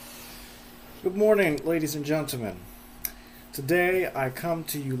Good morning, ladies and gentlemen. Today I come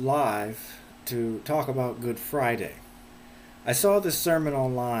to you live to talk about Good Friday. I saw this sermon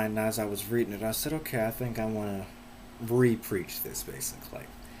online and as I was reading it. I said, okay, I think I want to re-preach this basically.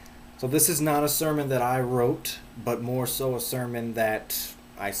 So this is not a sermon that I wrote, but more so a sermon that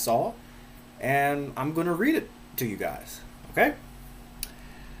I saw, and I'm going to read it to you guys. Okay?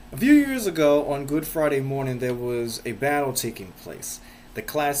 A few years ago, on Good Friday morning, there was a battle taking place. The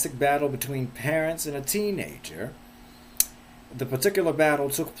classic battle between parents and a teenager. The particular battle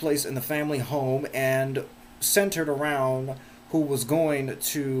took place in the family home and centered around who was going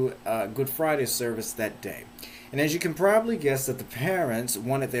to Good Friday service that day. And as you can probably guess, that the parents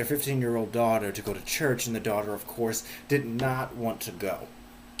wanted their 15-year-old daughter to go to church, and the daughter, of course, did not want to go.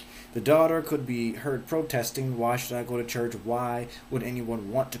 The daughter could be heard protesting, why should I go to church? Why would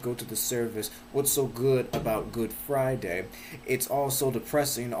anyone want to go to the service? What's so good about Good Friday? It's all so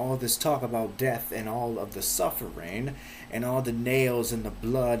depressing, all this talk about death and all of the suffering and all the nails and the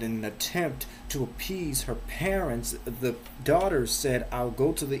blood in an attempt to appease her parents. The daughter said, I'll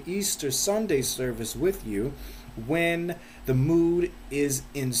go to the Easter Sunday service with you when the mood is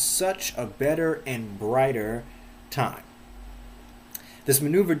in such a better and brighter time. This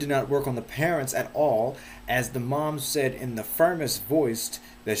maneuver did not work on the parents at all, as the mom said in the firmest voice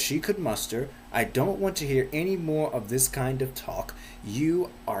that she could muster, I don't want to hear any more of this kind of talk.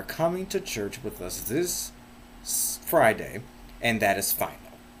 You are coming to church with us this Friday, and that is final.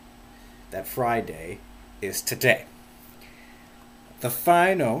 That Friday is today. The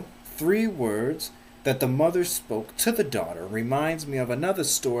final 3 words that the mother spoke to the daughter reminds me of another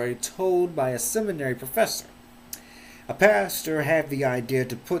story told by a seminary professor. A pastor had the idea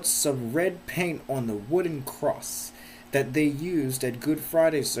to put some red paint on the wooden cross that they used at Good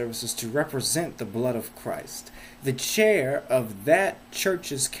Friday services to represent the blood of Christ. The chair of that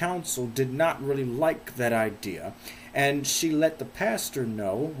church's council did not really like that idea, and she let the pastor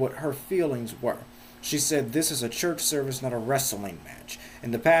know what her feelings were. She said, this is a church service, not a wrestling match.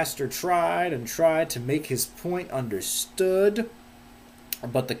 And the pastor tried and tried to make his point understood,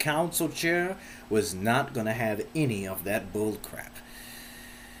 but the council chair was not going to have any of that bull crap.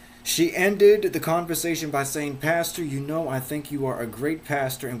 She ended the conversation by saying, Pastor, you know I think you are a great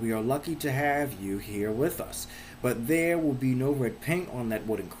pastor and we are lucky to have you here with us. But there will be no red paint on that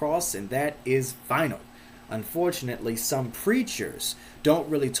wooden cross, and that is final. Unfortunately, some preachers don't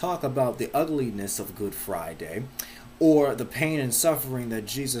really talk about the ugliness of Good Friday or the pain and suffering that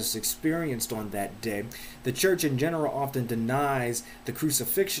Jesus experienced on that day. The church in general often denies the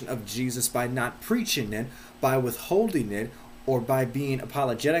crucifixion of Jesus by not preaching it, by withholding it, or by being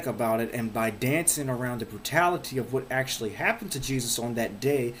apologetic about it, and by dancing around the brutality of what actually happened to Jesus on that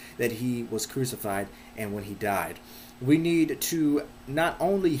day that he was crucified and when he died. We need to not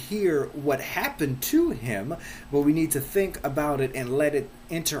only hear what happened to him, but we need to think about it and let it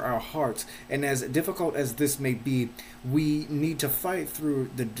enter our hearts. And as difficult as this may be, we need to fight through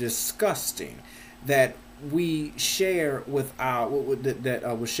the disgusting that we share with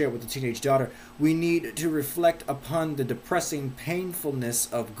was shared with the teenage daughter. We need to reflect upon the depressing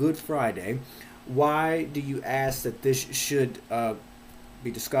painfulness of Good Friday. Why do you ask that this should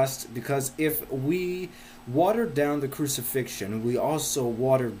be discussed? Because if we water down the crucifixion, we also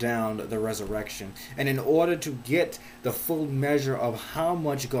water down the resurrection. And in order to get the full measure of how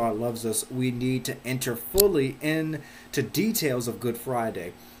much God loves us, we need to enter fully into details of Good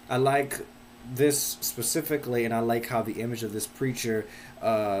Friday. I like this specifically, and I like how the image of this preacher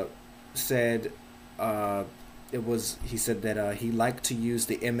said he said that he liked to use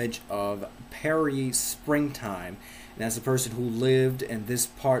the image of Perry springtime. And as a person who lived in this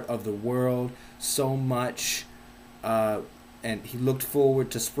part of the world so much, and he looked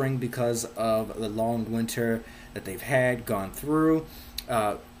forward to spring because of the long winter that they've gone through,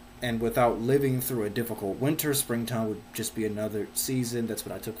 and without living through a difficult winter, springtime would just be another season. That's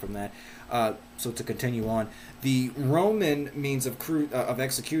what I took from that. So to continue on, the Roman means of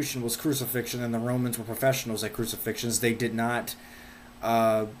execution was crucifixion, and the Romans were professionals at crucifixions. They did not.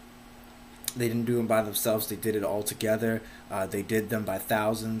 They didn't do them by themselves. They did it all together. They did them by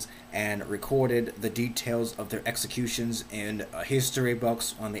thousands and recorded the details of their executions in history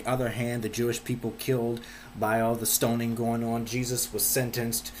books. On the other hand, the Jewish people killed by all the stoning going on. Jesus was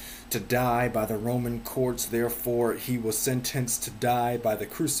sentenced to die by the Roman courts. Therefore, he was sentenced to die by the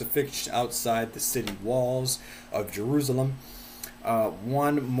crucifixion outside the city walls of Jerusalem.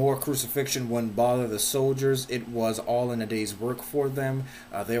 One more crucifixion wouldn't bother the soldiers. It was all in a day's work for them.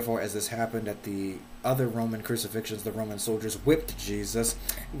 Therefore, as this happened at the other Roman crucifixions, the Roman soldiers whipped Jesus.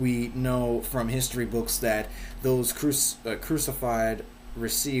 We know from history books that those crucified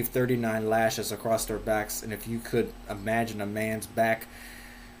received 39 lashes across their backs, and if you could imagine a man's back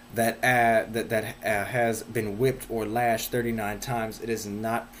that has been whipped or lashed 39 times, it is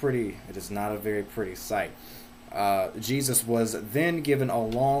not pretty. It is not a very pretty sight. Jesus was then given a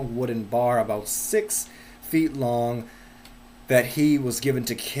long wooden bar about 6 feet long that he was given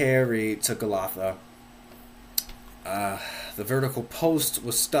to carry to Golgotha. The vertical post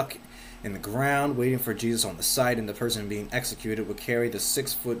was stuck in the ground waiting for Jesus on the side, and the person being executed would carry the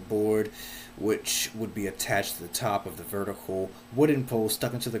 6-foot board, which would be attached to the top of the vertical wooden post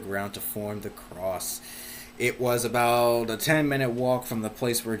stuck into the ground to form the cross. It was about a 10-minute walk from the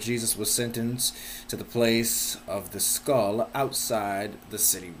place where Jesus was sentenced to the place of the skull outside the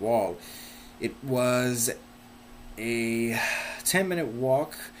city wall. It was a 10-minute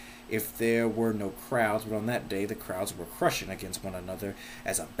walk if there were no crowds, but on that day the crowds were crushing against one another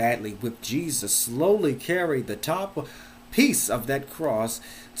as a badly whipped Jesus slowly carried the top piece of that cross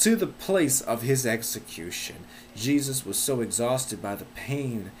to the place of his execution. Jesus was so exhausted by the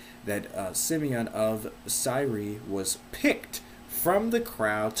pain that Simeon of Cyrene was picked from the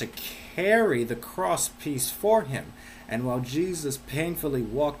crowd to carry the cross piece for him. And while Jesus painfully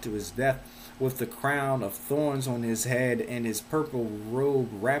walked to his death with the crown of thorns on his head and his purple robe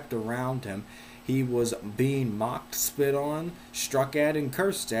wrapped around him, he was being mocked, spit on, struck at, and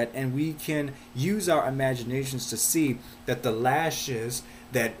cursed at. And we can use our imaginations to see that the lashes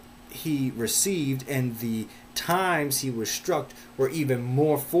that he received and the times he was struck were even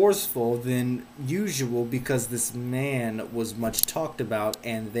more forceful than usual, because this man was much talked about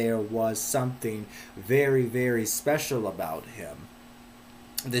and there was something very, very special about him.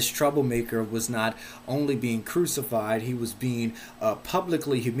 This troublemaker was not only being crucified, he was being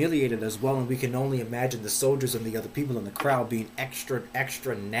publicly humiliated as well. And we can only imagine the soldiers and the other people in the crowd being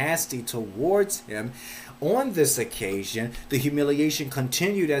extra nasty towards him. On this occasion, the humiliation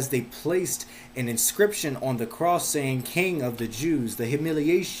continued as they placed an inscription on the cross saying, "King of the Jews." The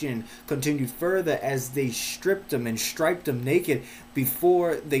humiliation continued further as they stripped him and striped him naked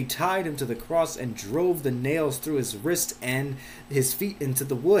before they tied him to the cross and drove the nails through his wrist and his feet into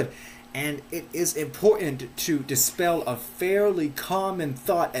the wood. And it is important to dispel a fairly common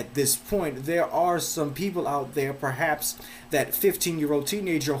thought at this point. There are some people out there, perhaps that 15-year-old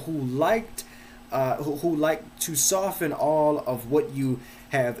teenager who liked to soften all of what you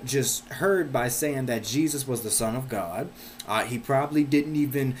have just heard by saying that Jesus was the Son of God. He probably didn't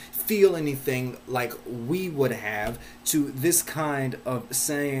even feel anything like we would have to this kind of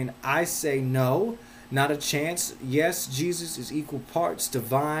saying, I say no, not a chance. Yes, Jesus is equal parts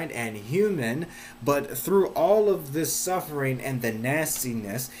divine and human, but through all of this suffering and the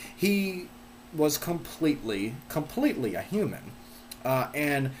nastiness, he was completely a human.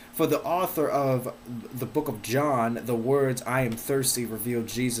 And for the author of the book of John, the words, "I am thirsty," revealed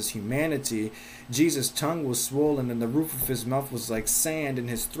Jesus' humanity. Jesus' tongue was swollen and the roof of his mouth was like sand and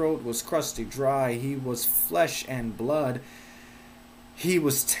his throat was crusty dry. He was flesh and blood. He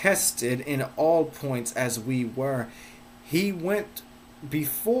was tested in all points as we were. He went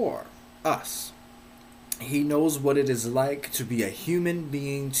before us. He knows what it is like to be a human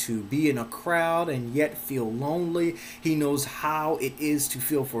being, to be in a crowd and yet feel lonely. He knows how it is to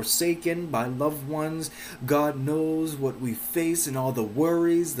feel forsaken by loved ones. God knows what we face and all the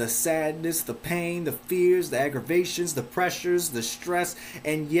worries, the sadness, the pain, the fears, the aggravations, the pressures, the stress,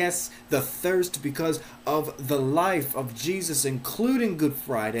 and yes, the thirst because of the life of Jesus, including Good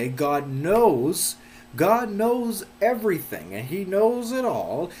Friday. God knows everything, and he knows it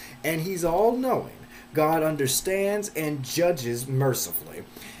all, and he's all-knowing. God understands and judges mercifully.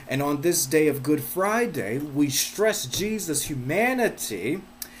 And on this day of Good Friday, we stress Jesus' humanity.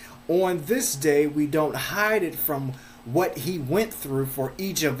 On this day, we don't hide it from what he went through for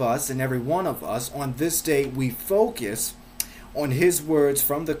each of us and every one of us. On this day, we focus on his words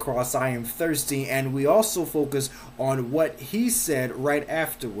from the cross, "I am thirsty," and we also focus on what he said right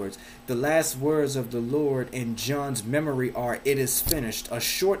afterwards. The last words of the Lord in John's memory are, "It is finished," a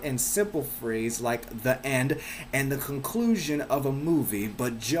short and simple phrase like the end and the conclusion of a movie.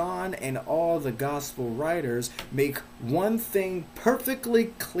 But John and all the gospel writers make one thing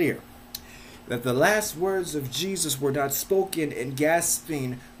perfectly clear: that the last words of Jesus were not spoken in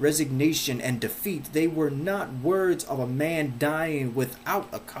gasping resignation and defeat. They were not words of a man dying without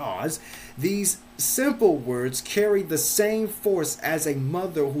a cause. These simple words carry the same force as a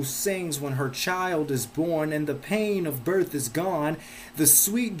mother who sings when her child is born and the pain of birth is gone. The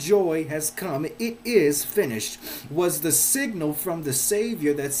sweet joy has come. It is finished. Was the signal from the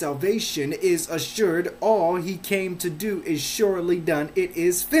Savior that salvation is assured. All he came to do is surely done. It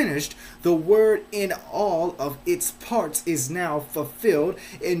is finished. The word in all of its parts is now fulfilled.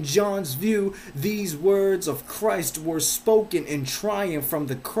 In John's view, these words of Christ were spoken in triumph from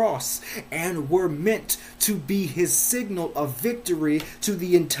the cross and were meant to be his signal of victory to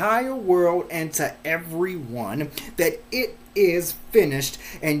the entire world and to everyone, that it is finished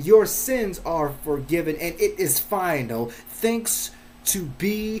and your sins are forgiven and it is final. Thanks to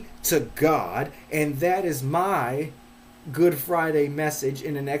be to God. And that is my Good Friday message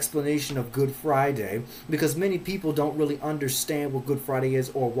in an explanation of Good Friday, because many people don't really understand what Good Friday is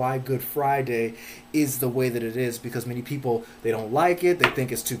or why Good Friday is the way that it is, because many people, they don't like it, they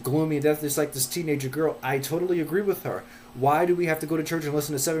think it's too gloomy. That's just like this teenager girl. I totally agree with her. Why do we have to go to church and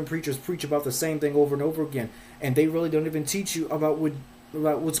listen to 7 preachers preach about the same thing over and over again, and they really don't even teach you about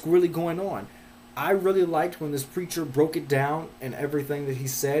what's really going on? I really liked when this preacher broke it down and everything that he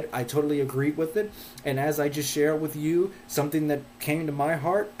said. I totally agreed with it. And as I just share it with you, something that came to my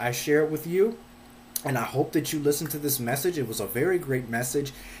heart, I share it with you. And I hope that you listen to this message. It was a very great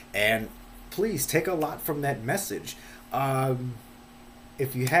message. And please take a lot from that message.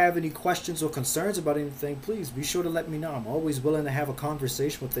 If you have any questions or concerns about anything, please be sure to let me know. I'm always willing to have a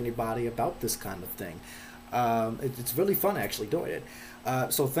conversation with anybody about this kind of thing. It's really fun actually doing it.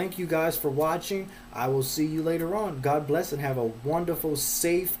 So thank you guys for watching. I will see you later on. God bless and have a wonderful,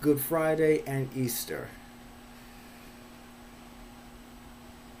 safe Good Friday and Easter.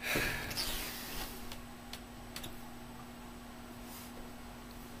 Good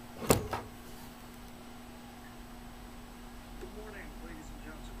morning, ladies and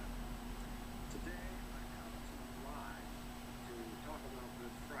gentlemen. Today I come to you live to talk about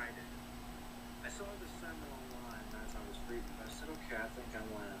Good Friday. I saw this sermon online as I was reading it. I said, okay, I think I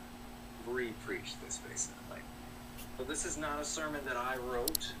want to re-preach this basically. So this is not a sermon that I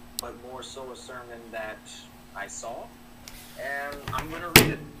wrote, but more so a sermon that I saw. And I'm going to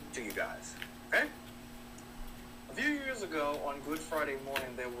read it to you guys. Okay? A few years ago on Good Friday morning,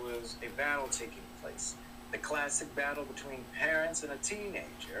 there was a battle taking place. The classic battle between parents and a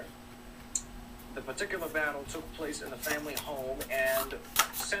teenager. The particular battle took place in the family home and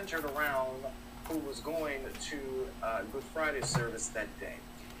centered around who was going to Good Friday service that day.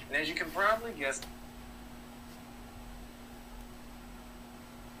 And as you can probably guess,